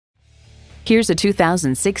Here's a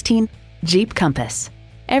 2016 Jeep Compass.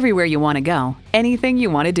 Everywhere you want to go, anything you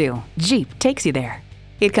want to do, Jeep takes you there.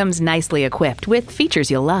 It comes nicely equipped with features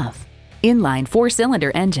you'll love. Inline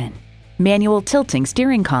 4-cylinder engine, manual tilting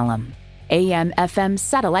steering column, AM/FM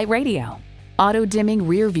satellite radio, auto-dimming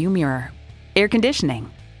rear-view mirror, air conditioning,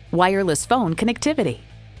 wireless phone connectivity,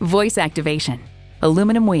 voice activation,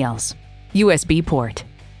 aluminum wheels, USB port,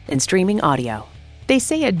 and streaming audio. They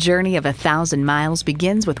say a journey of 1,000 miles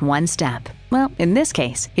begins with one step. Well, in this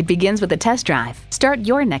case, it begins with a test drive. Start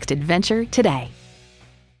your next adventure today.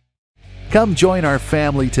 Come join our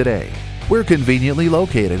family today. We're conveniently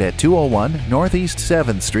located at 201 Northeast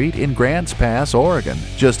 7th Street in Grants Pass, Oregon,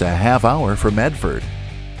 just a half hour from Medford.